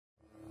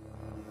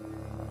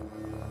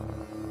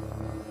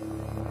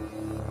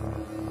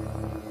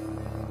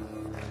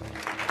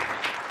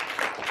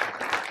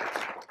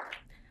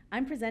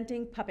I'm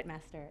presenting Puppet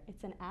Master.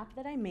 It's an app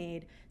that I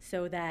made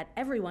so that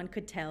everyone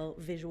could tell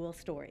visual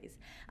stories.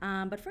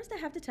 But first I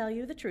have to tell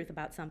you the truth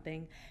about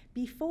something.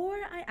 Before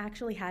I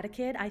actually had a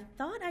kid, I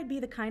thought I'd be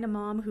the kind of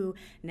mom who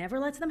never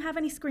lets them have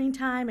any screen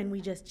time and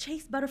we just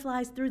chase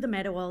butterflies through the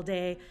meadow all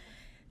day.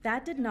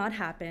 That did not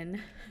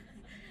happen.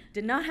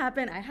 Did not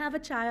happen. I have a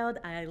child.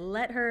 I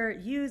let her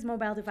use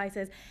mobile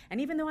devices. And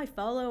even though I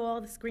follow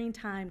all the screen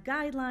time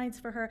guidelines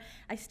for her,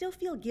 I still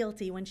feel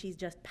guilty when she's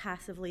just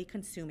passively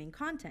consuming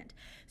content.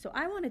 So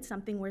I wanted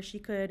something where she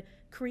could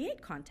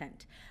create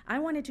content. I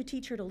wanted to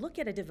teach her to look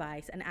at a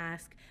device and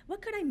ask,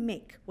 what could I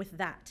make with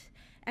that?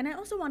 And I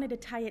also wanted to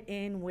tie it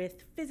in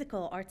with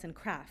physical arts and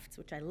crafts,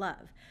 which I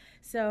love.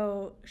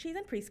 So she's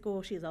in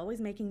preschool. She's always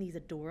making these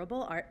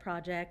adorable art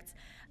projects.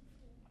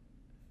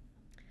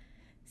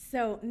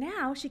 So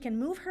now she can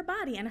move her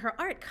body and her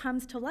art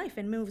comes to life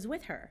and moves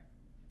with her.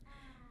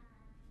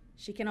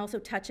 She can also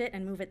touch it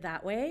and move it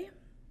that way.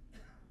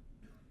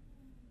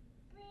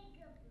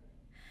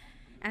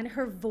 And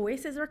her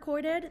voice is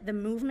recorded, the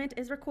movement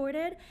is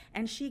recorded,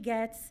 and she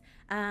gets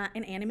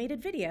an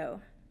animated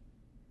video.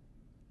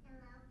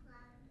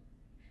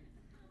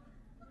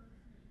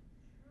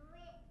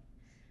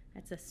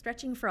 That's a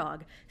stretching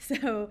frog.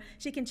 So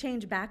she can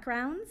change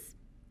backgrounds.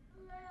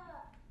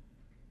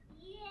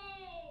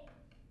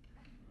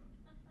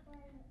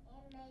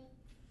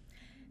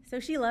 So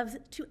she loves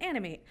to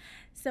animate.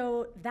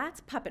 So that's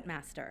Puppet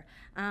Master.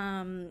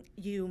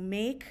 You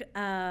make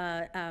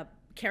a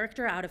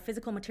character out of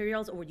physical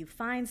materials, or you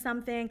find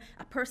something,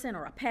 a person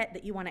or a pet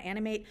that you want to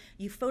animate,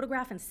 you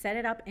photograph and set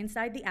it up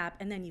inside the app,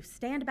 and then you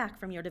stand back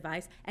from your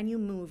device and you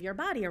move your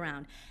body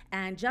around.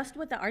 And just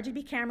with the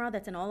RGB camera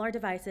that's in all our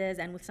devices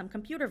and with some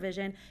computer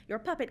vision, your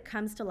puppet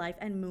comes to life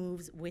and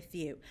moves with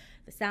you.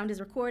 The sound is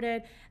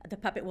recorded, the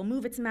puppet will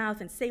move its mouth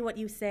and say what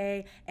you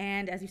say,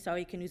 and as you saw,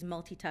 you can use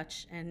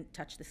multi-touch and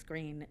touch the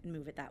screen and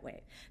move it that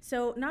way.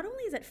 So not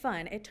only is it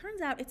fun, it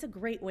turns out it's a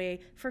great way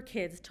for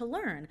kids to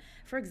learn.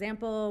 For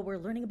example,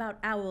 we're learning about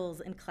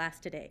owls in class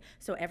today.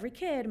 So every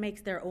kid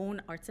makes their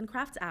own arts and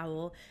crafts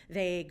owl.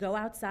 They go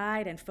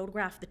outside and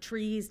photograph the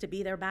trees to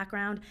be their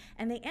background,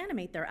 and they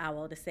animate their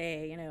owl to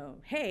say, you know,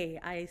 hey,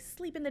 I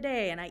sleep in the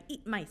day and I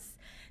eat mice.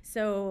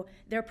 So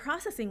they're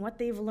processing what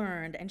they've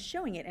learned and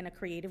showing it in a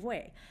creative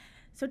way.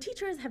 So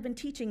teachers have been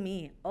teaching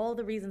me all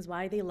the reasons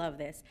why they love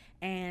this,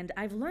 and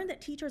I've learned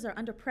that teachers are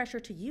under pressure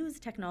to use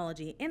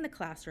technology in the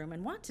classroom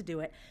and want to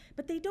do it,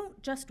 but they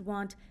don't just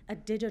want a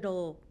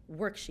digital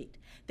worksheet.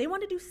 They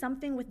want to do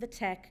something with the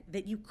tech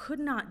that you could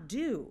not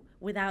do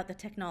without the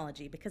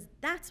technology, because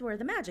that's where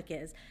the magic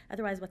is.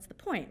 Otherwise, what's the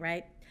point,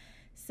 right?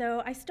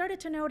 So I started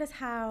to notice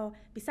how,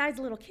 besides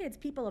little kids,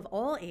 people of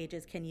all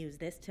ages can use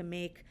this to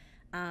make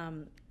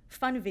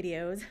fun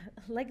videos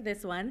like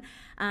this one.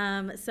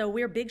 So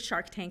we're big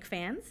Shark Tank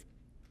fans.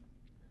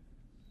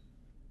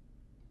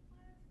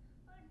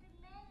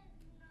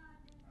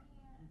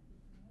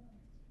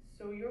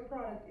 So your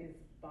product is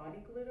body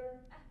glitter?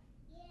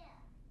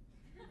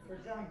 Yeah. For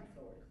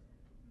dinosaurs?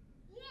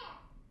 Yeah.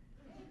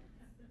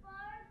 It's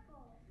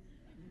sparkle.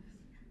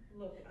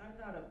 Look, I'm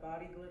not a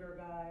body glitter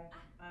guy.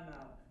 I'm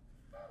out.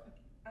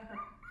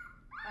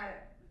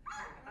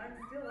 I'm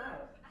still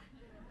out.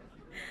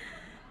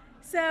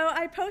 So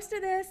I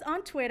posted this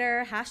on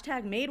Twitter,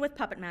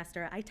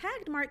 #MadeWithPuppetMaster. I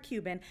tagged Mark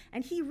Cuban,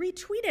 and he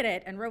retweeted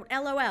it and wrote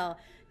LOL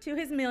to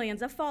his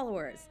millions of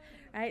followers,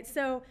 right?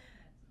 So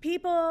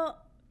people,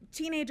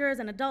 teenagers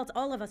and adults,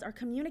 all of us are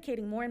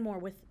communicating more and more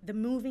with the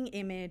moving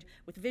image,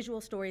 with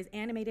visual stories,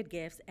 animated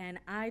GIFs, and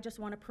I just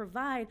want to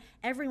provide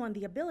everyone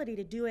the ability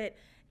to do it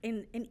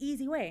in an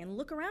easy way and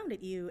look around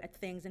at you at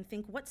things and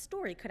think, what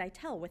story could I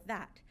tell with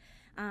that?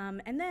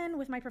 And then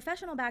with my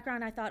professional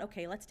background, I thought,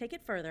 okay, let's take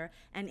it further.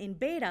 And in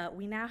beta,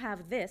 we now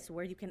have this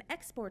where you can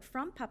export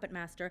from Puppet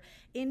Master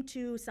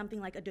into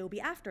something like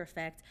Adobe After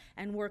Effects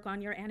and work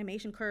on your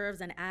animation curves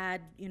and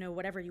add, you know,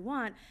 whatever you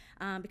want.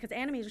 Because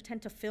animators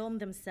tend to film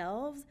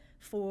themselves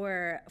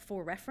for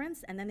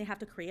reference, and then they have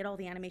to create all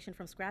the animation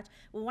from scratch.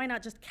 Well, why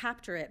not just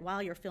capture it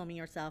while you're filming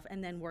yourself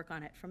and then work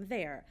on it from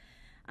there?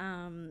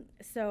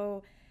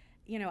 So,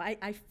 you know,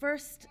 I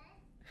first,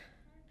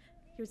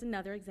 here's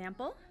another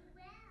example.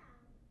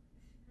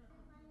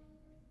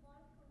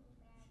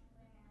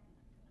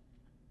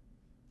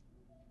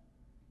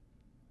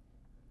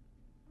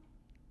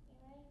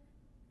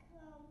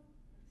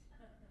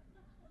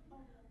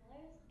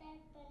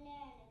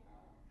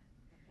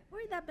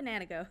 Where'd that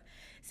banana go?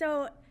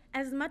 So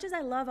as much as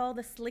I love all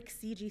the slick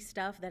CG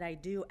stuff that I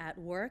do at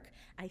work,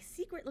 I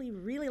secretly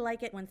really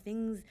like it when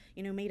things,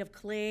 you know, made of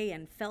clay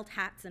and felt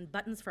hats and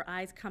buttons for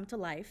eyes come to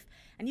life.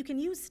 And you can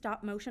use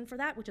stop motion for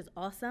that, which is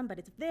awesome, but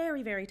it's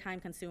very, very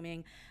time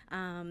consuming.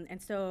 And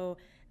so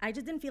I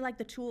just didn't feel like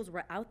the tools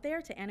were out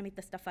there to animate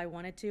the stuff I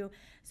wanted to.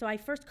 So I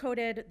first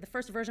coded the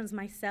first versions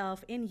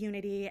myself in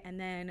Unity, and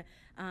then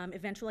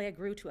eventually I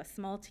grew to a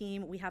small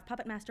team. We have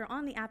Puppet Master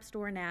on the App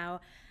Store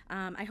now.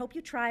 I hope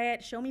you try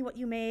it. Show me what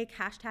you make.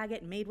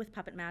 #it, with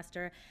Puppet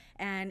Master.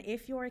 And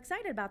if you're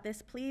excited about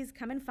this, please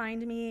come and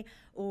find me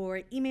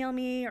or email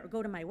me or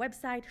go to my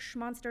website,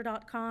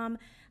 shmonster.com,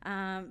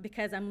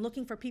 because I'm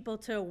looking for people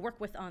to work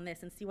with on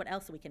this and see what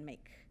else we can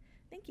make.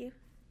 Thank you.